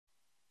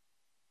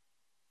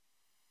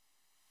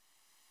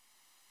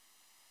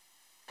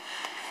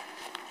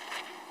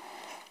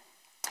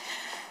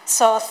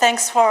So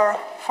thanks for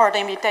the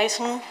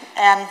invitation,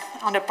 and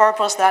on the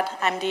purpose that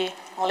I'm the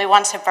only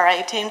one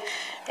separating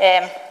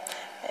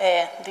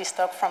this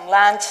talk from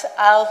lunch.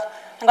 I'm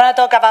going to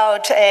talk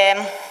about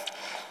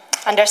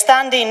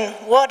understanding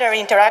water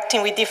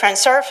interacting with different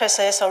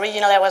surfaces.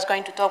 Originally, I was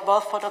going to talk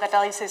both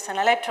photocatalysis and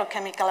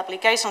electrochemical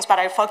applications, but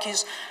I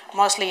focus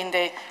mostly in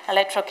the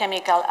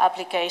electrochemical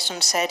application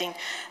setting.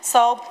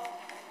 So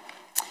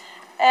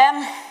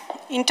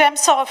in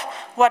terms of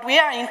what we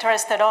are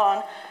interested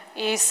on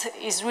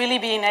is really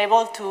being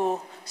able to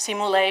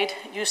simulate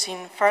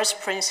using first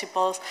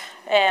principles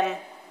an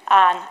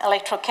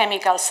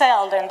electrochemical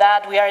cell, and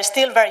that we are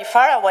still very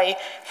far away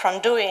from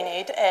doing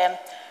it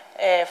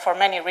for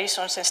many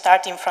reasons,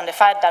 starting from the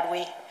fact that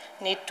we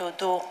need to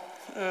do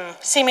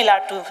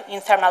similar to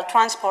in thermal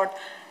transport,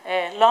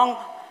 long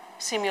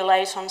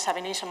simulations, ab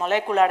initio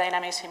molecular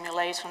dynamic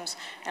simulations,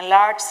 and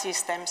large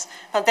systems.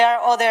 But there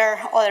are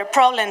other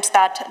problems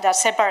that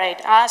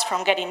separate us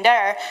from getting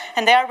there,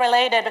 and they are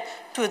related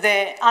to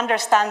the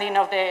understanding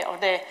of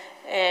the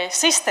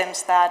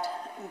systems that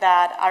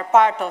are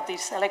part of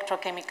this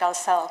electrochemical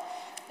cell.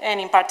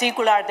 And in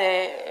particular,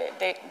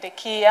 the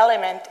key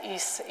element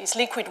is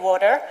liquid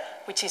water,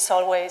 which is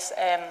always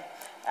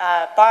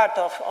part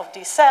of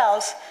these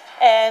cells,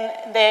 and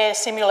the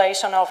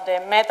simulation of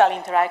the metal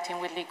interacting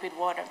with liquid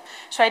water.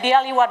 So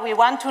ideally, what we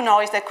want to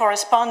know is the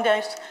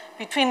correspondence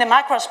between the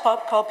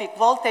macroscopic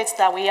voltage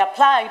that we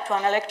apply to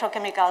an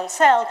electrochemical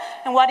cell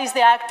and what is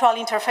the actual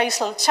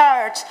interfacial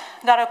charge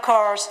that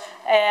occurs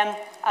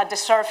at the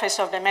surface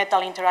of the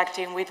metal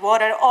interacting with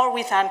water, or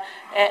with an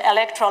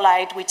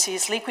electrolyte, which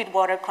is liquid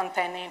water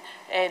containing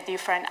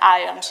different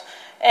ions.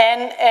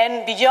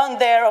 And beyond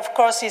there, of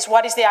course, is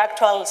what is the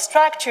actual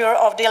structure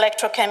of the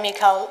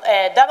electrochemical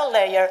double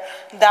layer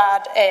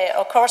that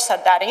occurs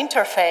at that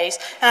interface,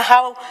 and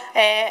how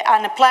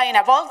and applying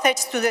a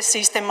voltage to the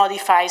system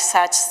modifies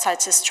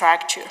such a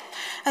structure.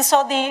 And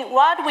so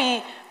what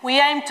we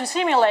aim to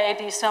simulate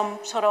is some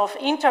sort of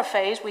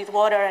interface with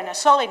water and a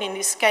solid. In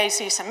this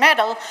case is a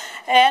metal,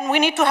 and we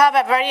need to have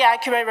a very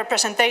accurate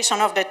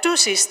representation of the two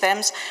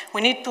systems.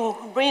 We need to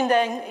bring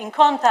them in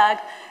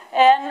contact.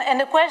 And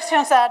the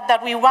questions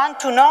that we want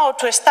to know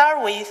to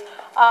start with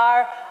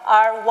are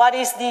what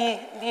is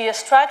the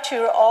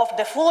structure of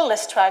the full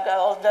structure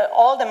of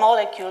all the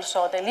molecules,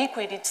 so the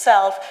liquid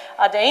itself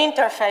at the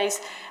interface,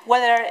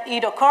 whether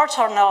it occurs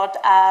or not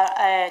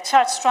a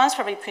charge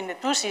transfer between the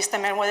two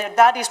systems, and whether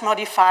that is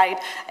modified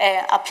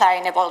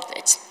applying a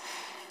voltage.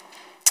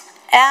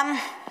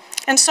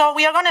 And so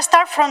we are going to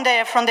start from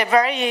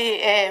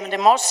the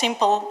most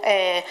simple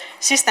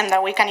system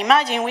that we can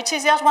imagine, which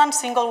is just one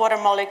single water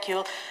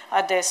molecule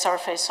at the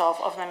surface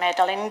of the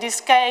metal. And in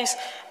this case,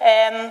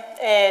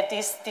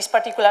 this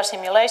particular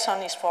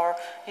simulation is for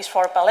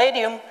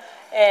palladium.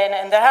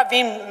 And there have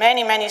been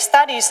many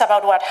studies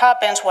about what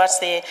happens, what's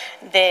the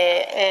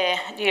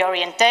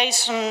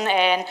orientation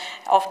and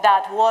of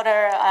that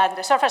water at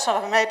the surface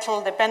of a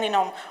metal, depending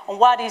on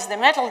what is the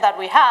metal that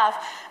we have.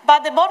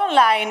 But the bottom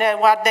line,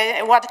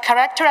 what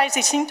characterizes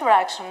this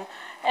interaction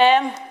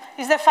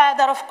is the fact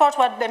that, of course,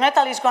 what the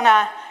metal is going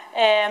to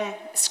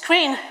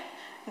screen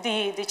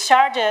the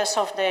charges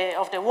of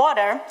the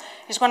water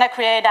is going to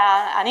create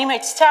an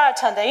image charge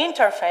at the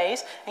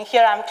interface, and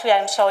here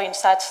I'm showing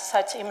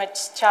such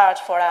image charge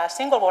for a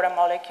single water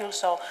molecule.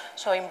 So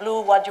in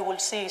blue, what you will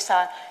see is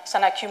a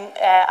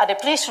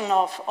depletion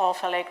of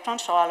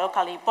electrons, so a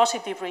locally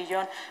positive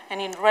region,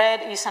 and in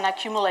red is an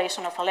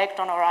accumulation of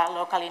electron, or a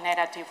locally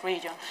negative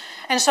region.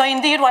 And so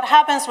indeed, what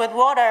happens with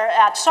water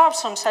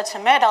adsorbs on such a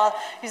metal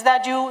is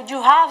that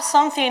you have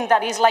something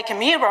that is like a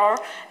mirror,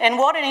 and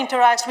water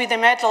interacts with the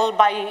metal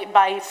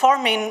by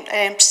forming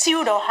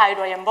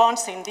pseudo-hydrogen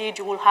bonds. Indeed,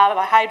 you will have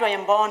a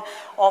hydrogen bond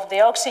of the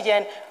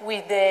oxygen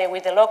with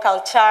the local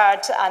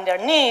charge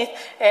underneath,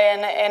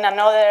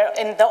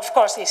 and of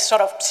course it's sort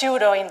of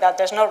pseudo in that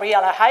there's no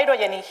real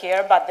hydrogen in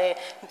here, but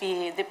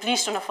the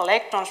depletion of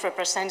electrons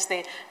represents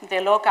the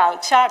local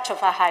charge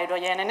of a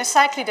hydrogen, and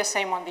exactly the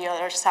same on the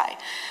other side.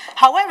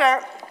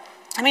 However,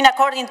 I mean,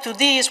 according to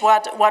this,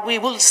 what we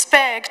will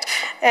expect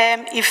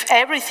if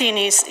everything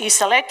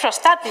is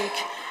electrostatic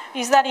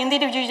is that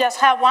indeed if you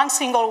just have one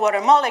single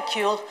water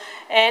molecule,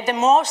 the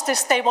most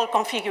stable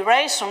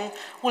configuration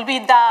will be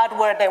that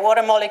where the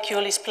water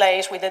molecule is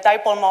placed with the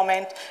dipole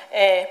moment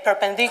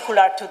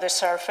perpendicular to the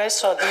surface.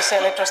 So this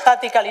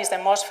electrostatically is the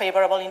most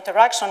favorable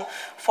interaction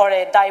for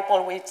a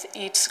dipole with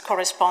its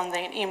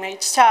corresponding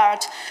image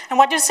charge. And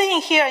what you're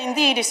seeing here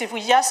indeed is if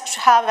we just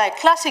have a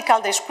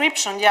classical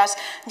description, just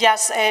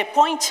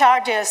point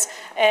charges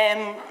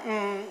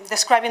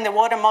describing the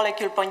water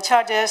molecule, point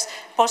charges,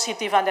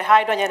 positive at the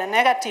hydrogen and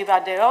negative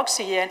at the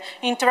oxygen,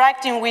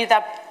 interacting with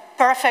a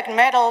perfect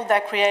metal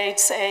that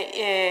creates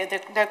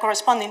the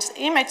corresponding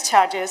image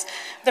charges.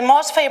 The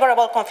most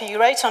favorable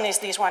configuration is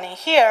this one in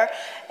here,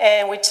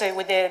 which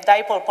with the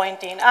dipole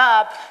pointing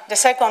up. The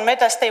second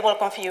metastable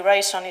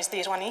configuration is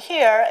this one in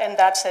here, and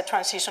that's a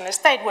transition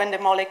state when the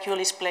molecule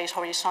is placed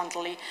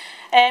horizontally.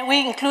 And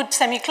we include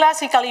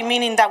semi-classically,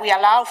 meaning that we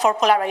allow for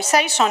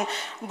polarization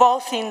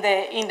both in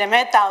the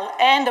metal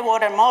and the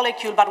water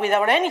molecule, but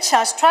without any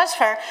charge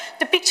transfer.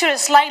 The picture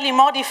is slightly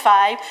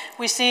modified.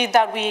 We see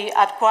that we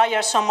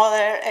acquire some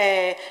other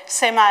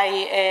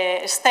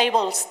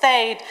semi-stable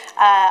state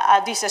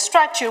at this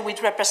structure,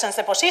 which represents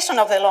the position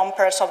of the lone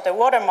pairs of the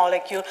water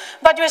molecule,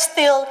 but you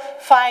still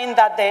find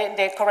that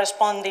the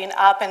corresponding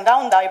up and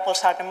down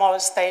dipoles are the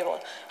most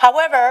stable.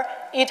 However,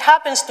 it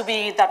happens to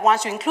be that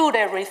once you include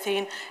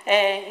everything,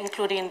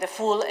 including the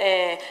full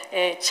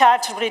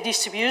charge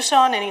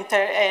redistribution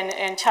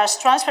and charge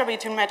transfer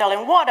between metal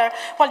and water,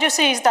 what you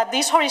see is that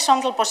this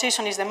horizontal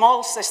position is the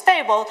most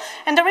stable,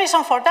 and the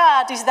reason for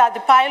that is that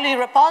the Pauli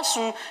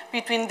repulsion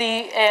between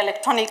the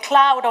electronic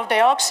cloud of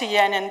the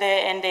oxygen and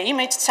the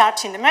image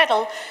charge in the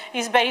metal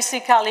is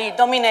basically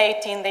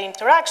dominating the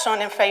interaction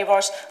and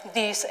favors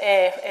this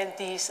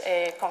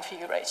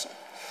configuration.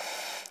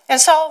 And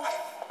so,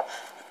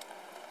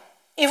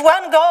 if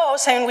one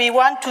goes and we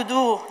want to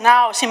do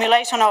now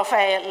simulation of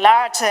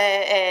large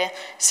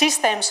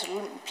systems,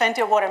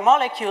 plenty of water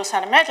molecules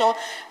and metal,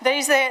 there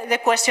is the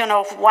question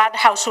of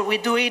how should we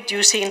do it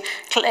using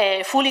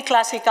fully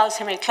classical,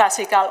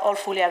 semi-classical, or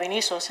fully ab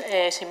initio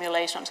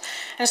simulations.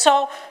 And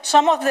so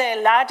some of the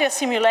largest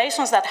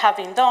simulations that have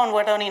been done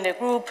were done in the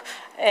group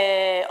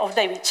of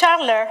David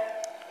Charler.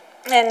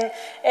 And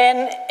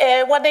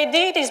what they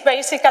did is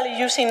basically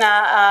using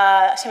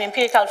a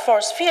semi-empirical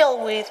force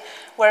field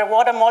where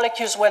water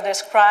molecules were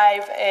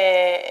described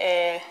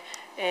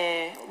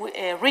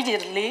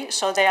rigidly,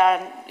 so they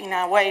are in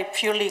a way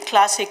purely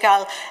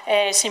classical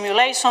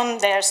simulation.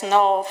 There's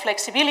no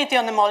flexibility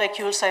on the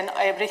molecules and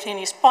everything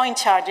is point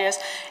charges,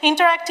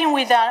 interacting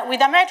with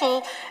a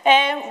metal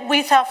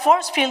with a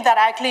force field that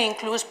actually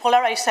includes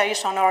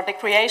polarization or the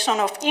creation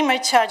of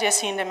image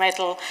charges in the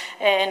metal,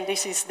 and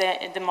this is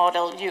the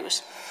model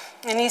used.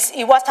 And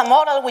it was a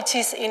model which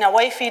is in a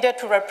way fitted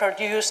to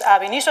reproduce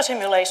ab initio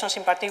simulations,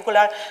 in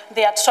particular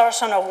the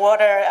adsorption of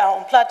water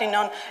on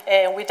platinum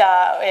with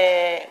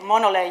a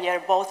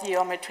monolayer, both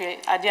geometry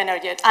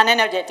and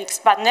energetics,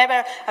 but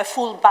never a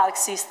full bulk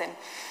system.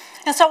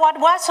 And so what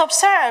was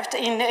observed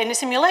in the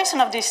simulation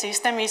of this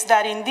system is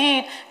that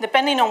indeed,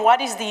 depending on what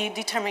is the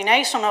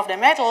determination of the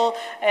metal,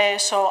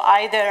 so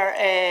either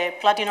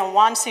platinum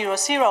 100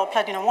 or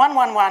platinum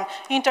 111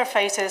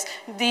 interfaces,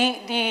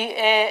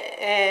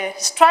 the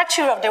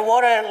structure of the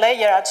water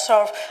layer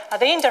adsorbed at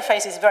the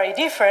interface is very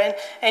different.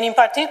 And in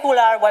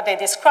particular, what they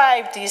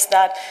described is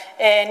that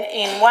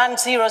in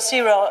 100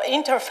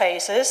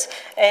 interfaces,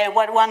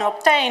 what one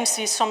obtains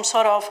is some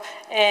sort of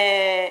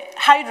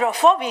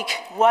hydrophobic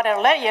water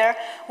layer,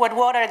 where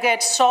water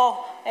gets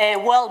so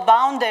well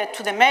bounded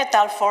to the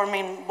metal,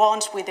 forming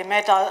bonds with the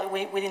metal,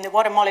 within the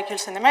water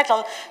molecules in the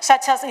metal,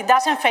 such as it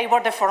doesn't favor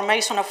the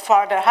formation of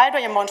further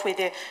hydrogen bonds with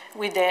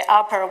the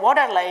upper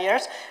water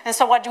layers. And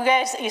so what you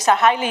get is a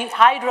highly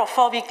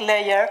hydrophobic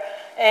layer,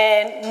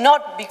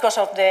 not because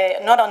of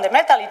not on the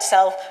metal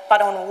itself,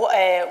 but on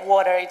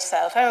water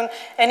itself.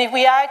 And if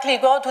we actually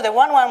go to the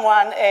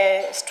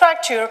 111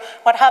 structure,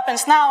 what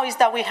happens now is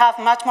that we have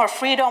much more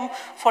freedom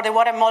for the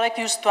water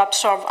molecules to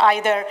absorb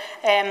either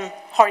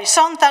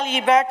horizontally,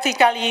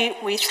 vertically,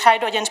 with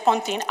hydrogens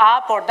pointing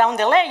up or down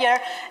the layer,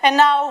 and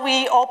now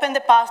we open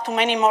the path to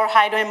many more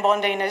hydrogen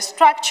bonding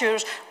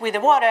structures with the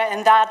water,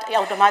 and that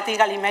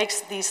automatically makes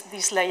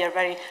this layer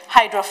very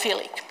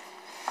hydrophilic.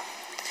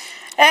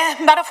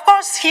 But of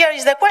course, here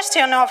is the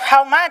question of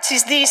how much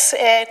is this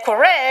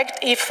correct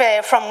if,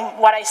 from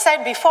what I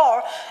said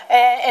before,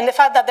 and the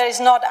fact that there is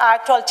not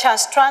actual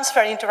chance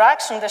transfer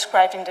interaction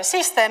described in the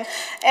system,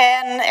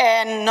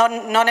 and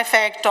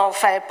non-effect of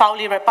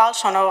Pauli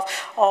repulsion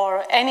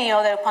or any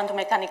other quantum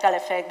mechanical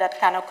effect that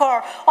can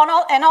occur,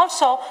 and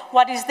also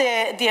what is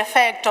the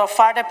effect of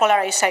further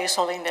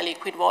polarization in the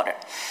liquid water.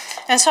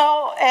 And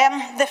so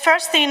the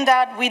first thing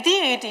that we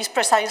did is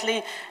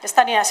precisely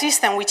studying a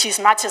system which is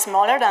much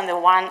smaller than the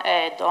one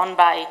done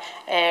by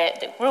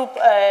the group,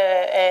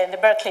 the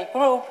Berkeley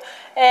group,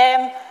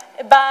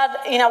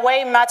 but in a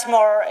way much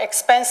more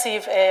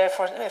expensive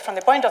from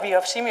the point of view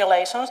of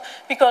simulations,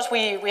 because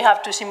we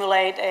have to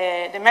simulate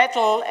the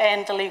metal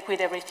and the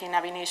liquid, everything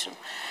ab initio.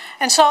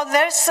 And so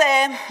there's,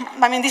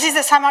 I mean, this is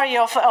the summary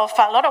of a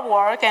lot of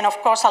work, and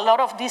of course a lot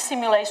of these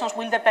simulations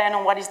will depend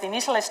on what is the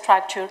initial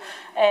structure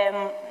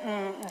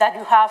that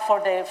you have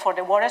for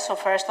the water. So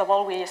first of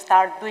all, we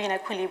start doing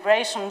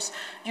equilibrations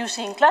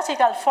using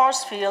classical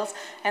force fields,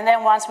 and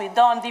then once we've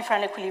done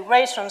different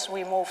equilibrations,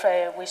 we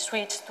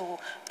switch to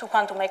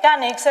quantum mechanics.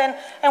 mechanics,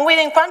 and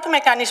within quantum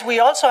mechanics we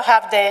also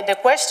have the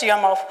question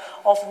of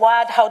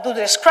how to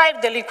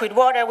describe the liquid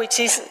water, which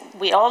is,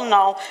 we all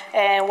know,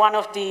 one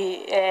of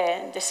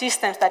the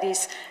systems that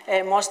is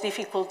most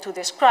difficult to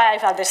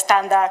describe at the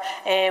standard,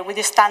 with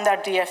the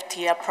standard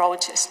DFT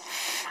approaches.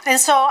 And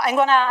so I'm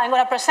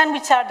gonna present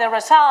which are the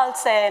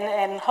results,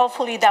 and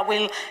hopefully that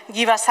will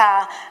give us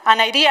an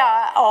idea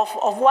of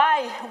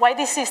why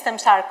these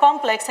systems are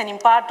complex, and in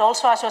part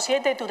also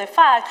associated to the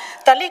fact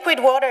that liquid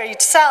water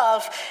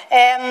itself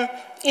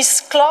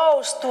is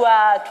close to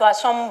a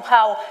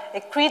somehow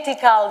a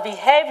critical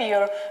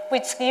behavior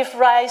which gives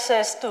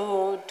rises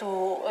to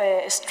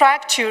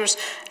structures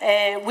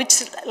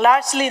which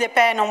largely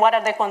depend on what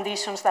are the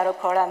conditions that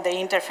occur on the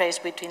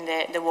interface between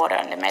the water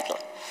and the metal.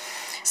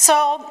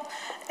 So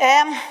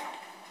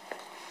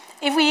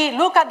if we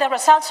look at the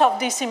results of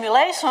these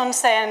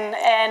simulations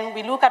and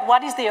we look at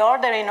what is the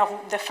ordering of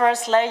the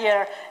first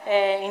layer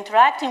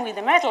interacting with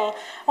the metal,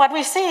 what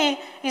we see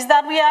is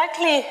that we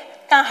actually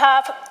can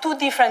have two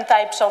different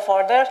types of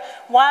orders.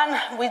 One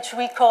which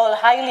we call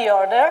highly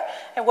ordered,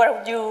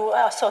 where you,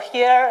 so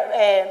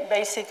here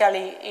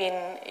basically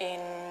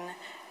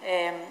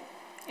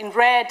in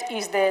red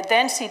is the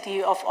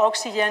density of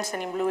oxygens,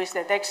 and in blue is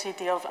the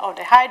density of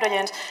the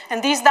hydrogens.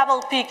 And this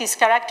double peak is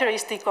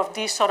characteristic of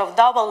this sort of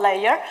double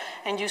layer.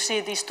 And you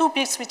see these two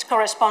peaks which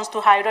corresponds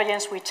to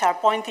hydrogens which are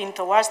pointing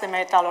towards the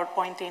metal or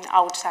pointing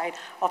outside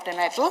of the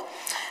metal.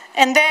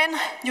 And then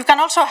you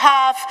can also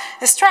have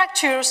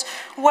structures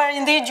where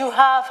indeed you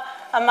have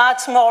a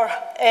much more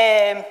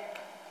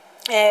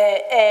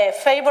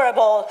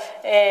favorable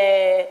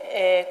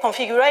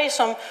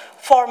configuration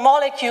for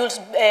molecules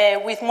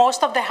with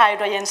most of the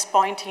hydrogens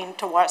pointing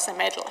towards the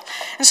metal.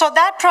 And so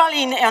that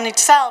probably in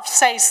itself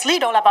says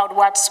little about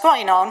what's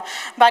going on,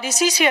 but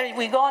it's easier if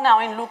we go now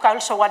and look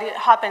also what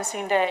happens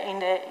in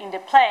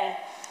the plane.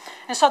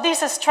 And so this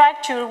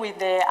structure with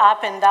the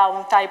up and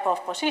down type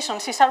of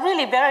positions is a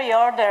really very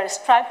ordered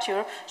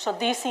structure. So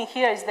this in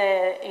here is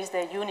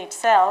the unit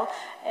cell,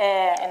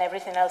 and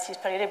everything else is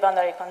periodic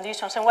boundary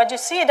conditions. And what you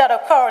see that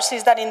occurs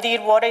is that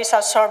indeed water is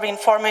absorbing,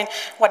 forming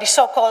what is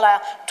so-called a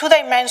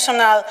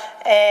two-dimensional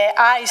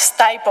ice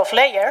type of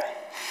layer.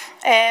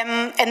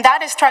 And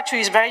that structure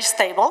is very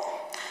stable,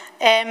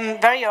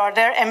 very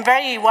ordered, and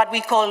very what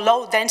we call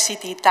low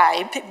density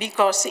type,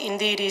 because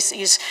indeed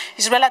is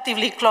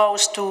relatively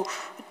close to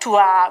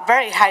a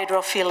very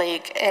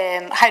hydrophobic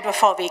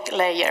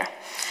layer.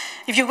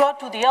 If you go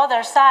to the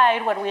other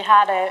side, where we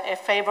had a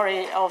favor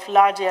of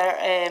larger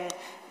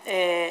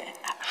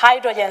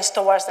hydrogens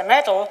towards the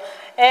metal,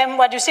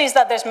 what you see is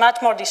that there's much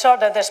more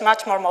disorder, there's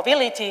much more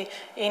mobility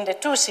in the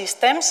two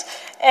systems.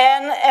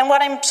 And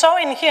what I'm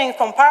showing here in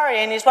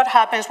comparing is what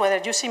happens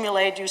whether you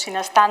simulate using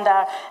a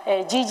standard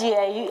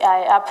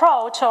GGA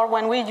approach or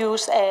when we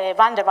use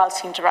van der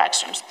Waals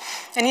interactions.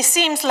 And it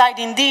seems like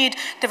indeed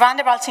the van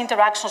der Waals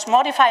interactions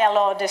modify a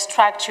lot the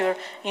structure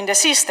in the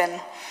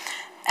system.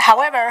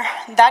 However,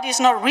 that is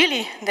not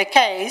really the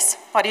case.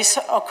 What is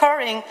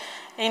occurring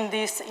in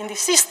this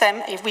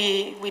system, if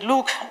we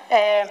look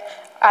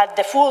at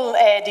the full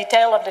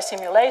detail of the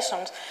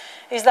simulations,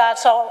 is that,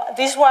 so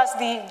this was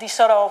the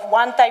sort of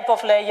one type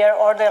of layer,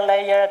 order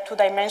layer,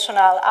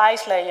 two-dimensional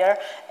ice layer,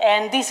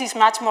 and this is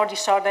much more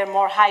disordered,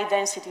 more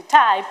high-density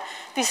type.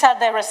 These are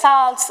the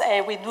results.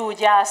 We do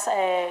just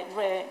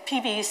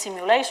PV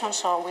simulations,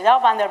 so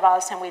without van der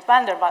Waals and with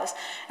van der Waals.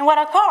 And what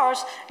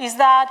occurs is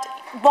that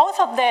both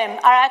of them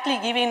are actually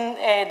giving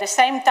the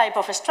same type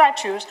of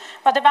structures,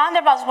 but the van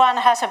der Waals one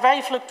has a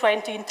very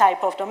fluctuating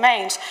type of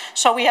domains.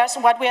 So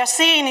what we are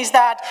seeing is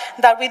that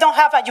we don't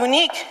have a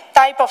unique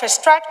type of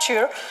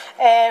structure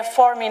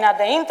forming at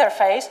the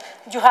interface.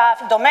 You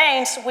have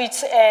domains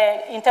which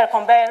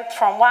interconvert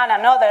from one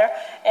another,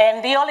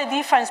 and the only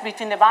difference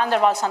between the van der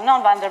Waals and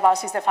non-van der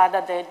Waals is the fact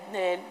that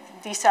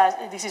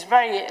this is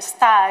very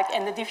stacked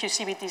and the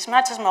diffusivity is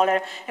much smaller,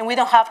 and we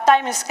don't have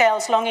time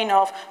scales long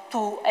enough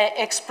to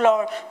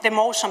explore the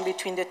motion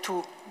between the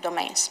two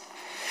domains.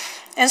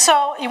 And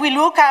so if we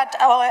look at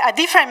a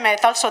different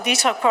metal, so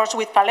this occurs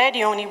with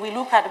palladium, if we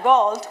look at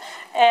gold,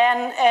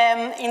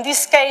 and in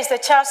this case, the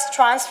charge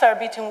transfer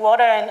between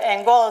water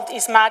and gold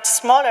is much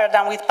smaller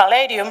than with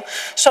palladium.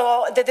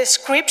 So the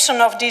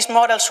description of this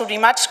model should be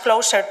much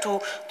closer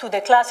to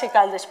the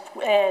classical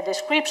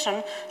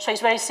description. So it's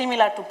very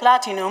similar to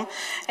platinum.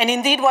 And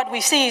indeed, what we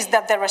see is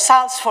that the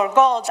results for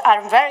gold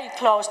are very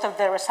close to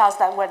the results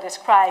that were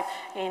described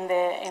in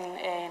the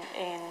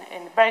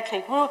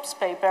Berkeley Group's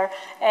paper,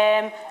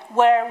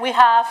 where we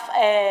have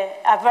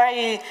a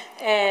very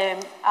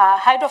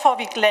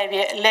hydrophobic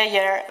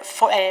layer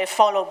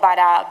followed by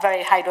a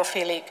very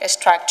hydrophilic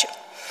structure.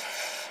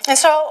 And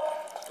so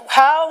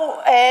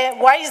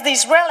why is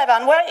this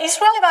relevant? Well, it's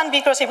relevant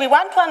because if we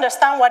want to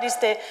understand what is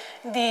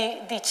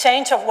the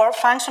change of work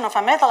function of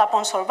a metal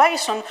upon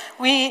solvation,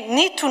 we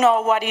need to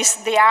know what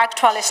is the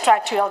actual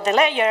structure of the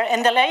layer,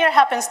 and the layer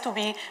happens to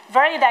be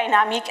very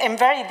dynamic and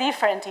very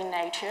different in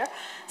nature.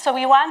 So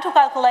we want to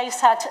calculate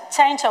such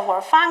change of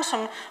work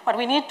function. What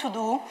we need to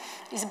do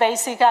is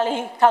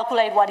basically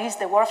calculate what is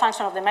the work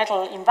function of the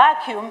metal in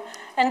vacuum,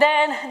 and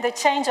then the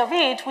change of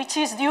it, which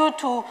is due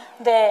to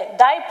the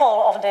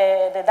dipole of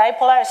the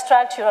dipolar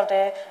structure of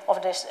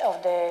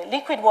the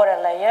liquid water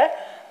layer,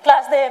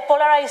 plus the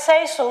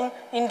polarization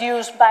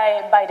induced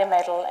by the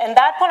metal. And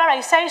that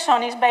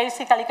polarization is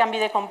basically can be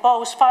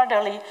decomposed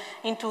furtherly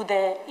into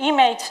the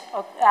image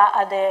of,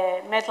 at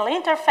the metal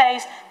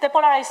interface, the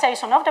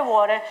polarization of the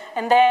water,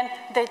 and then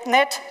the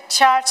net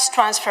charge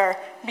transfer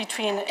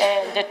between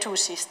the two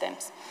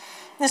systems.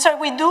 And so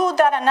we do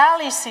that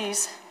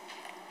analysis.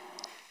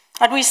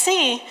 What we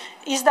see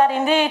is that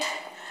indeed,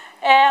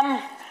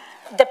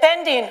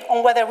 depending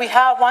on whether we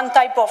have one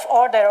type of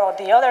order or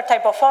the other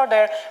type of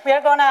order, we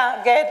are going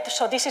to get,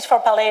 so this is for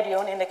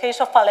palladium. In the case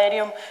of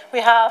palladium,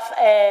 we have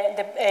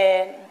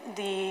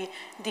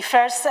the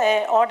first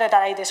order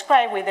that I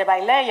described with the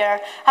bilayer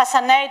has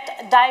a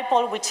net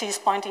dipole which is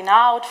pointing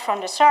out from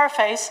the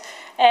surface,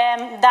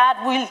 and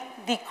that will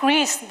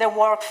decrease the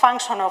work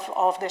function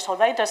of the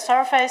solvated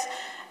surface.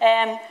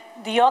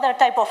 The other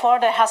type of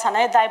order has a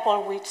net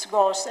dipole which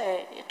goes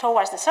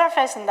towards the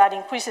surface, and that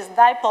increases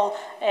dipole,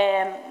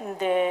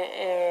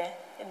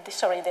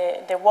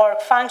 the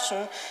work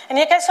function. In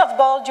the case of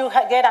gold, you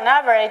get an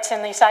average,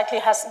 and exactly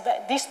has,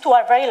 these two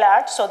are very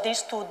large, so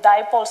these two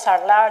dipoles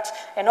are large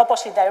in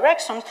opposite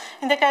directions.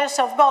 In the case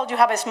of gold, you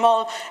have a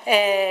small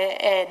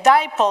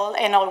dipole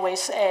and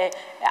always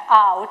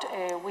out,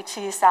 which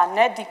is a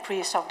net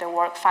decrease of the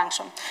work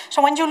function.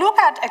 So when you look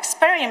at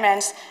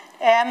experiments,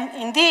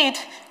 indeed,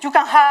 you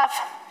can have,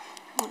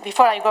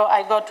 before I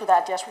go to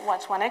that, just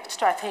one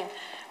extra thing,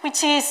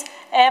 which is,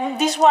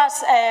 this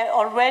was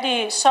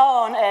already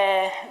shown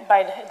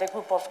by the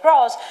group of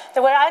Gross.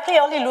 They were actually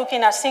only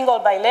looking at single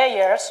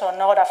bilayer, so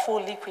not a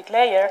full liquid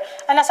layer,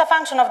 and as a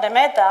function of the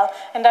metal,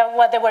 and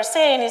what they were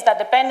saying is that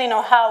depending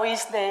on how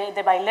is the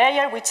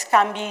bilayer, which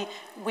can be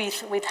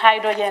with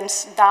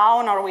hydrogens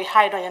down or with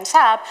hydrogens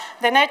up,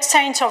 the net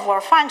change of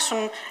work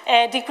function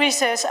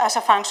decreases as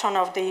a function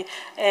of the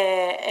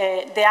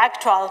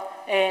actual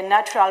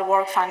natural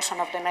work function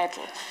of the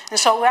metal. And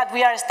so what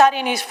we are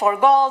studying is for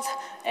gold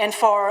and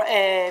for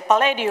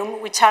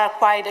palladium, which are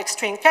quite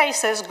extreme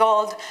cases.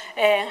 Gold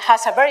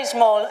has a very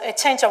small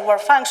change of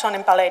work function,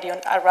 and palladium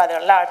a rather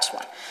large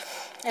one.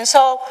 And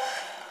so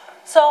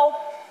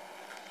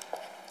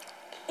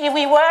if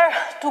we were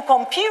to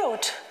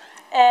compute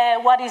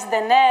what is the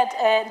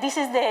net, this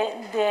is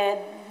the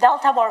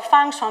delta work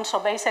function. So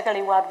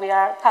basically what we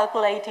are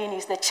calculating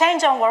is the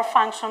change in work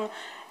function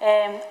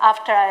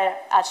after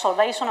a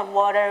solvation of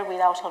water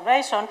without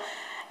solvation.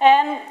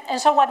 And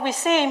so what we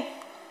see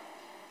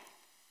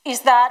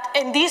is that,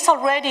 and this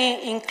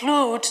already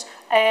includes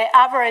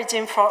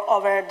averaging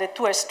over the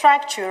two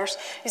structures,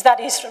 is that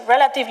it's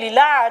relatively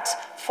large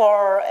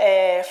for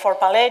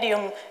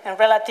palladium and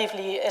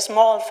relatively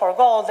small for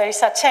gold. There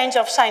is a change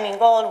of sign in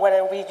gold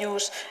whether we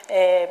use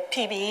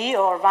PBE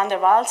or van der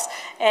Waals.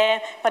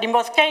 But in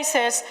both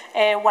cases,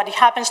 what it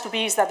happens to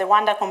be is that the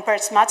one that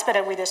compares much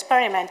better with the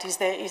experiment is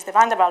the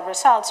van der Waals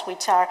results,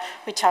 which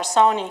are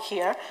shown in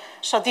here.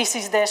 So this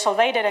is the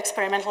solvated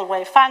experimental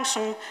wave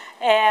function.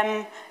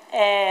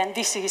 And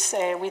this is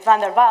with van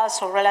der Waals,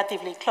 so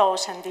relatively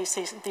close, and this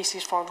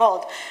is for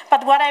gold.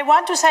 But what I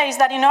want to say is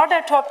that in order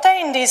to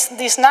obtain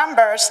these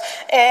numbers,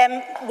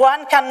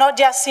 one cannot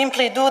just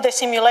simply do the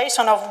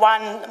simulation of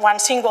one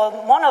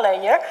single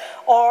monolayer,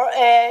 or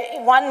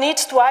one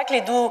needs to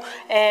actually do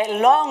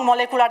long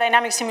molecular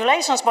dynamic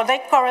simulations, but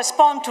they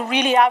correspond to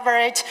really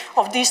average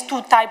of these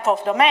two types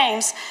of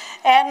domains.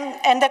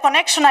 And the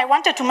connection I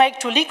wanted to make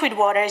to liquid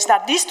water is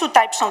that these two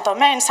types of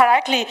domains are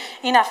actually,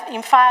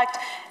 in fact,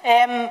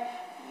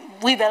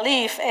 we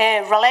believe,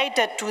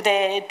 related to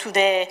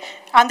the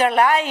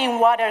underlying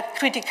water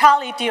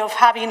criticality of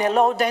having a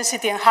low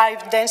density and high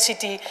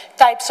density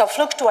types of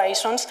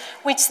fluctuations,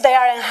 which they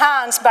are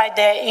enhanced by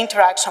the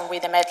interaction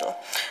with the metal.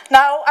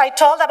 Now, I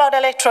told about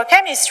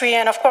electrochemistry,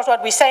 and of course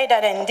what we say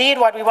that indeed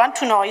what we want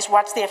to know is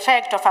what's the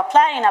effect of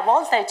applying a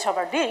voltage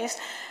over this,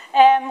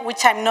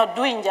 which I'm not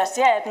doing just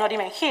yet, not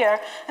even here.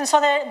 And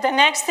so the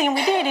next thing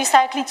we did is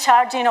actually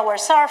charging our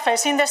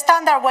surface in the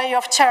standard way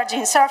of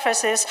charging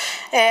surfaces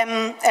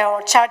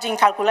or charging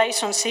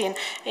calculations in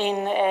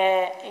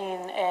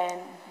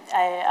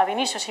ab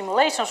initio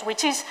simulations,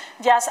 which is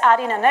just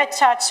adding a net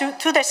charge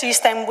to the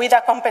system with a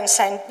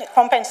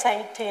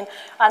compensating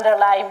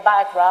underlying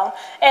background,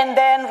 and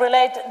then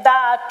relate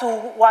that to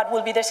what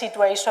will be the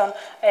situation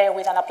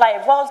with an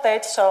applied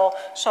voltage. So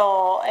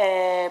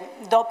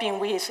doping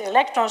with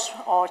electrons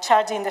or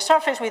charging the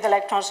surface with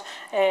electrons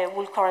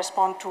will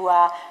correspond to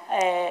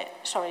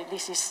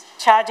this is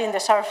charging the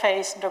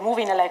surface,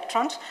 removing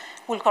electrons,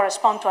 will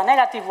correspond to a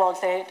negative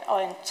voltage,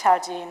 or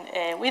charging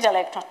with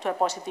electrons to a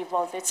positive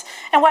voltage.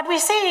 And what we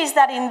see is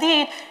that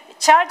indeed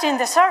charging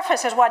the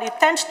surfaces, what it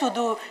tends to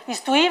do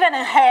is to even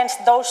enhance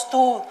those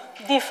two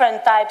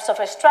different types of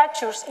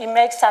structures. It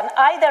makes an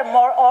either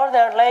more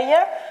ordered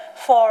layer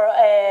for,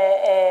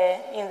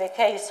 in the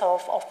case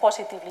of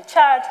positively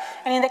charged,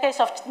 and in the case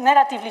of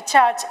negatively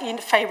charged,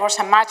 it favors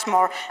a much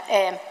more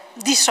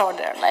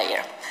disordered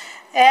layer.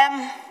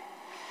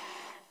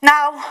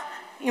 Now,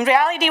 in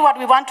reality, what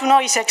we want to know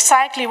is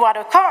exactly what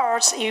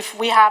occurs if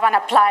we have an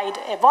applied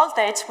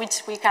voltage,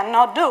 which we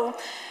cannot do.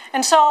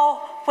 And so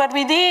what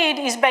we did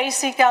is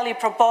basically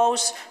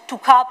propose to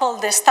couple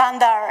the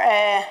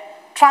standard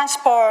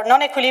transport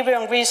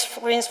non-equilibrium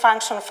Green's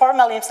function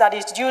formalism that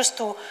is used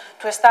to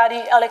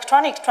study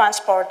electronic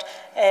transport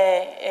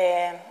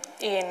in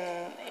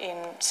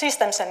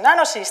systems and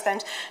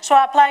nanosystems. So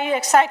I apply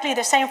exactly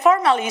the same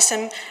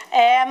formalism,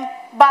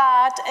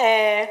 but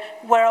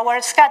where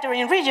our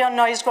scattering region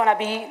now is going to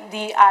be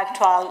the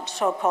actual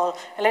so-called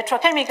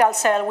electrochemical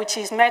cell, which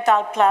is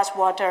metal plus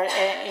water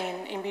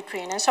in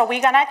between. And so we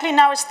can actually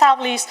now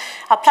establish,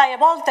 apply a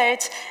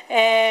voltage,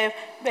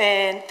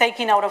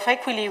 taking out of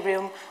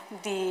equilibrium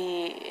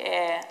the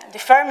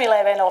Fermi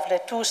level of the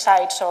two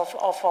sides of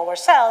our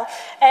cell,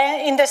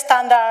 and in the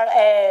standard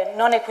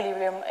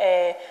non-equilibrium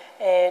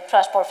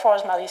transport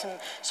formalism.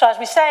 So as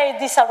we say,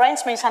 this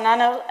arrangement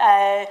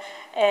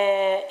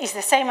is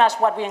the same as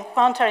what we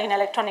encounter in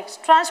electronic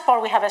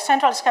transport. We have a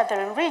central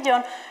scattering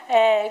region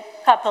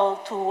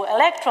coupled to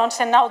electrons,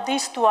 and now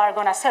these two are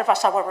going to serve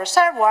as our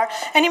reservoir.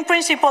 And in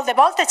principle, the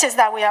voltages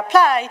that we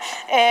apply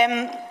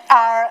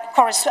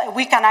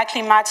we can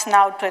actually match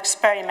now to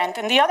experiment.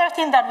 And the other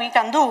thing that we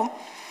can do,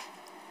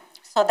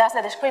 so that's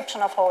the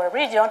description of our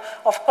region.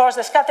 Of course,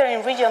 the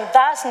scattering region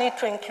does need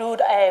to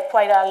include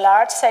quite a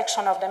large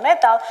section of the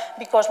metal,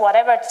 because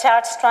whatever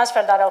charge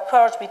transfer that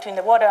occurs between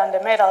the water and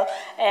the metal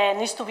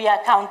needs to be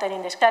accounted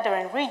in the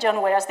scattering region,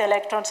 whereas the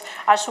electrons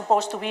are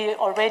supposed to be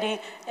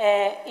already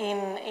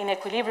in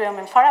equilibrium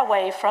and far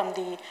away from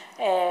the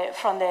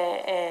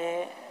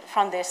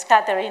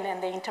scattering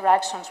and the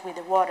interactions with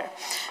the water.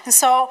 And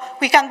so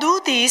we can do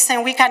this,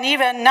 and we can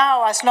even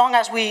now, as long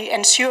as we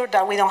ensure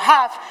that we don't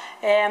have,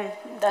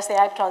 that's the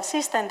actual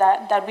system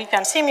that we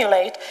can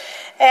simulate,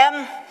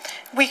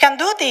 we can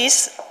do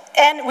this,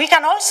 and we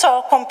can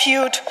also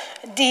compute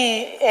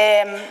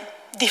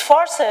the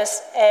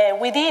forces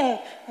within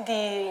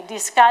the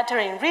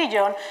scattering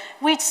region,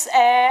 which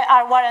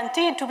are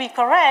guaranteed to be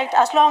correct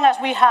as long as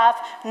we have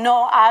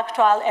no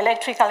actual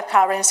electrical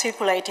current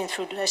circulating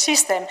through the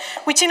system,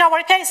 which in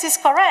our case is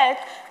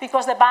correct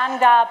because the band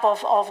gap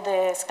of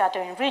the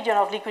scattering region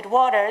of liquid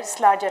water is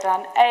larger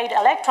than 8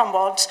 electron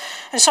volts.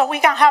 And so we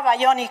can have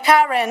ionic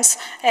currents,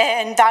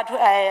 and that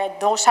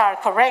those are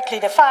correctly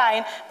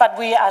defined, but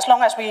as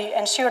long as we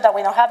ensure that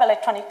we don't have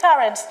electronic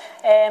currents,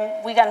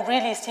 we can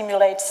really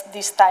simulate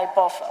this type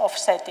of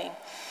setting.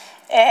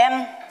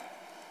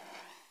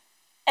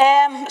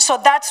 So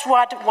that's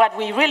what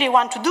we really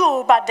want to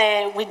do, but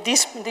with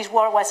this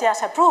work was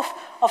just a proof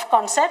of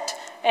concept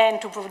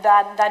and to prove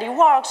that it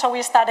works. So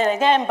we started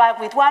again back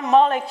with one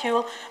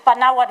molecule, but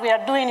now what we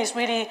are doing is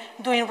really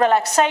doing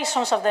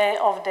relaxations of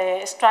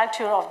the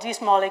structure of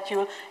this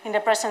molecule in the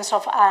presence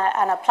of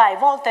an applied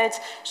voltage.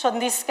 So in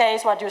this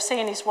case, what you're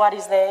seeing is what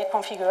is the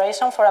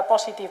configuration for a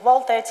positive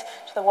voltage.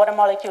 So the water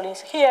molecule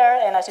is here,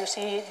 and as you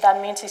see, that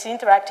means it's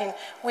interacting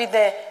with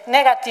the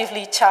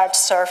negatively charged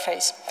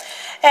surface.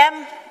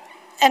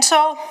 And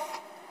so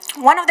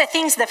one of the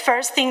things, the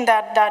first thing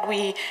that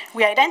we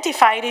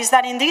identified is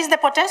that in this, the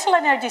potential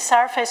energy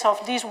surface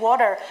of this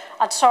water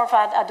at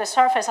the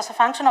surface as a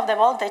function of the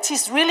voltage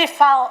is really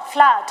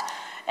flat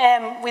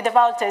with the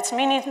voltage,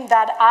 meaning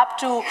that up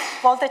to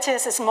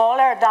voltages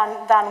smaller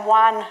than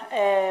 1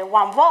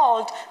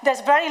 volt,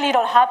 there's very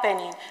little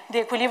happening.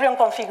 The equilibrium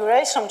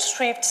configuration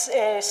shifts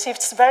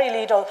very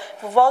little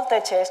to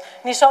voltages.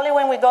 And it's only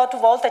when we go to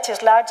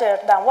voltages larger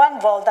than 1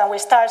 volt that we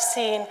start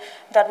seeing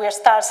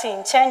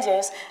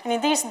changes. And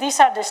in these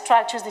are the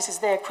structures. This is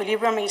the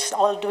equilibrium. It's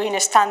all doing a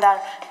standard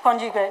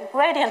conjugate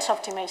gradients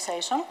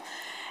optimization.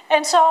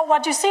 And so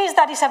what you see is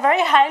that it's a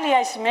very highly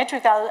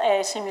asymmetrical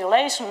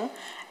simulation.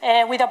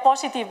 With a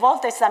positive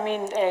voltage, that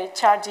means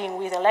charging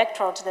with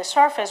electrodes the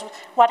surface.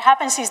 What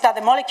happens is that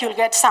the molecule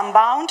gets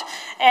unbound,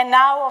 and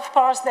now, of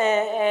course,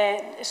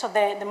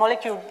 the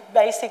molecule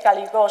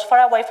basically goes far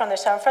away from the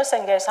surface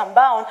and gets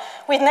unbound.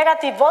 With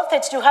negative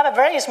voltage, you have a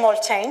very small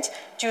change.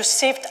 You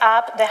shift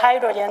up the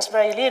hydrogens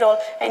very little,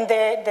 and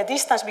the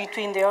distance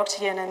between the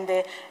oxygen and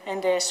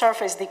the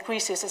surface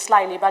decreases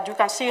slightly. But you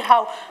can see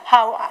how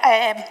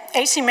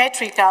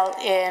asymmetrical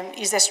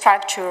is the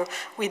structure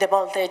with the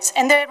voltage.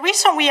 And the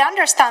reason we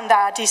understand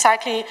that is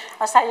actually,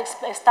 as I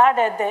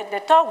started the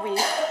talk with,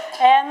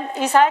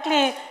 is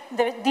actually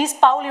this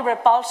Pauli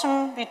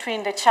repulsion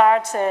between the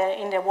charge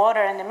in the water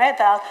and the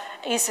metal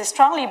is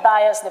strongly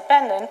bias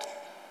dependent.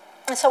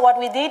 And so what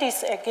we did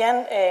is,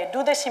 again,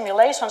 do the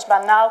simulations,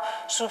 but now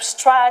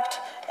subtract,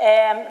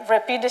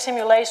 repeat the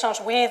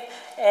simulations with,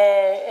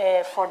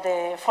 for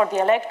the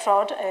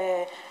electrode,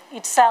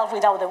 itself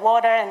without the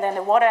water, and then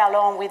the water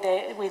alone with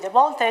the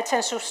voltage,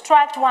 and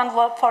subtract one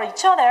for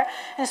each other.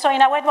 And so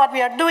in a way, what we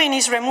are doing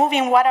is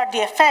removing what are the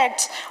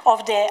effects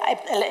of the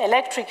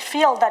electric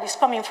field that is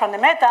coming from the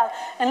metal,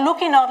 and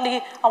looking only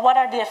at what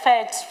are the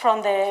effects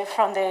from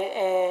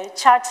the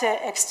charge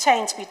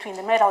exchange between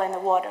the metal and the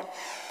water.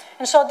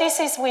 And so this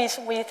is with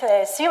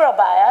zero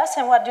bias,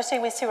 and what you see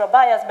with zero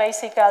bias,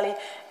 basically,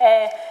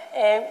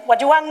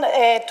 what you want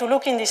to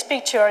look in this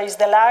picture is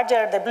the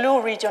larger the blue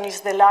region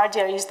is, the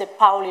larger is the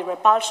Pauli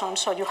repulsion.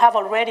 So you have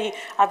already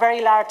a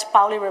very large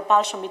Pauli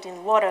repulsion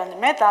between water and the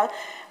metal.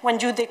 When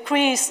you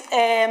decrease,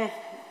 sorry,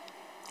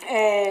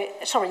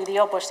 the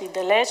opposite.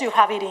 The less you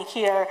have it in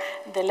here,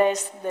 the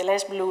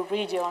less blue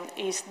region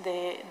is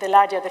the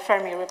larger the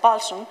Fermi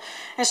repulsion.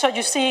 And so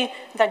you see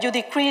that you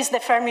decrease the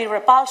Fermi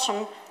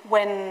repulsion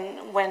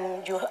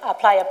when you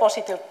apply a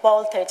positive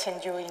voltage,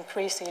 and you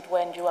increase it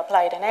when you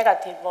apply the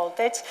negative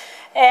voltage.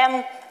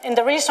 And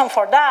the reason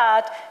for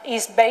that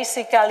is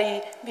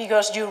basically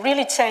because you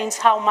really change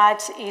how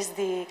much is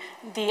the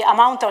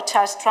amount of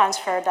charge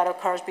transfer that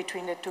occurs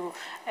between the two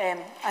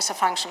as a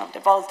function of the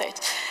voltage.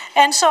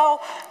 And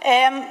so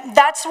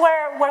that's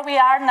where we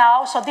are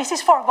now. So this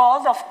is for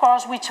gold, of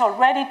course, which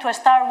already to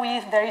start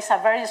with, there is a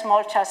very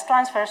small charge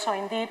transfer. So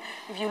indeed,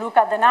 if you look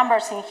at the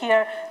numbers in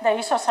here, the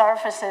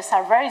isosurfaces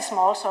are very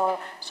small, so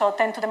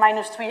 10 to the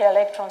minus 3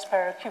 electrons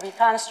per cubic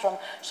angstrom.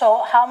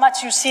 So how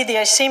much you see the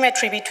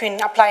asymmetry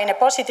between applying a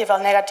positive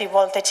and negative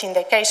voltage in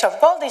the case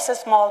of gold is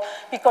small,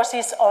 because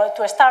it's,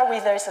 to start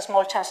with, there is a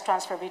small charge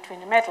transfer between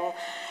the metal.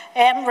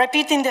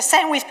 Repeating the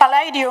same with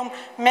palladium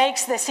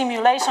makes the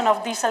simulation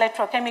of this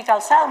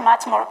electrochemical cell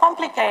much more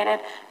complicated,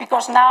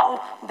 because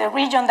now the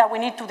region that we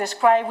need to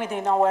describe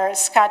within our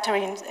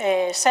scattering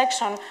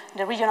section,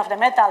 the region of the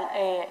metal,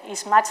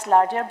 is much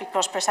larger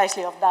because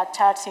precisely of that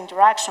charge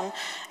interaction.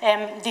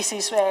 This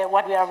is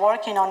what we are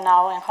working on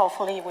now, and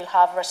hopefully we'll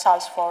have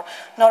results for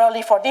not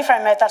only for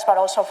different metals but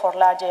also for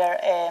larger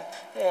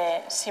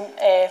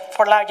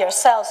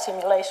cell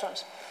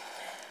simulations.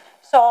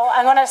 So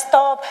I'm going to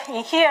stop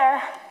in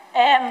here.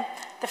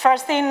 The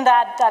first thing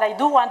that I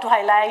do want to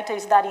highlight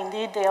is that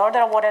indeed the order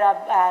of water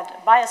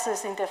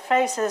biases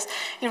interfaces,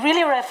 it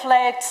really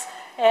reflects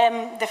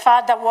the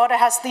fact that water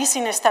has this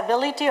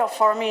instability of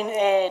forming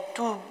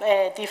two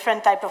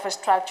different types of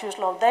structures,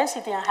 low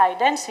density and high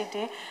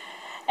density.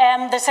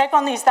 And the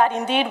second is that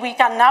indeed we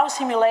can now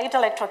simulate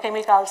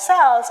electrochemical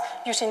cells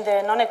using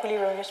the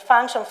non-equilibrium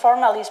function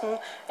formalism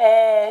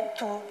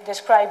to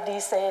describe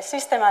this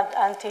system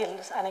until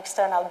an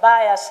external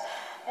bias.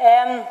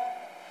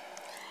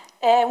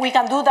 We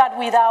can do that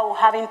without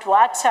having to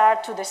add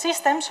charge to the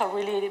system, so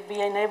really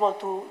being able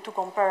to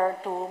compare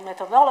to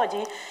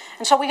methodology.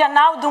 And so we can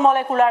now do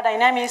molecular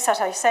dynamics,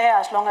 as I say,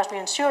 as long as we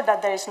ensure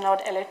that there is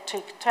not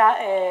electric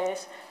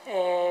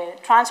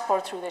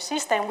transport through the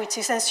system, which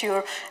is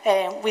ensured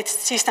with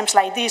systems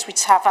like this,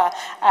 which have a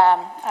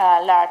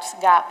large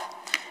gap.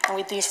 And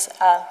with this,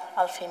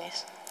 I'll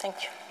finish.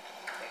 Thank you.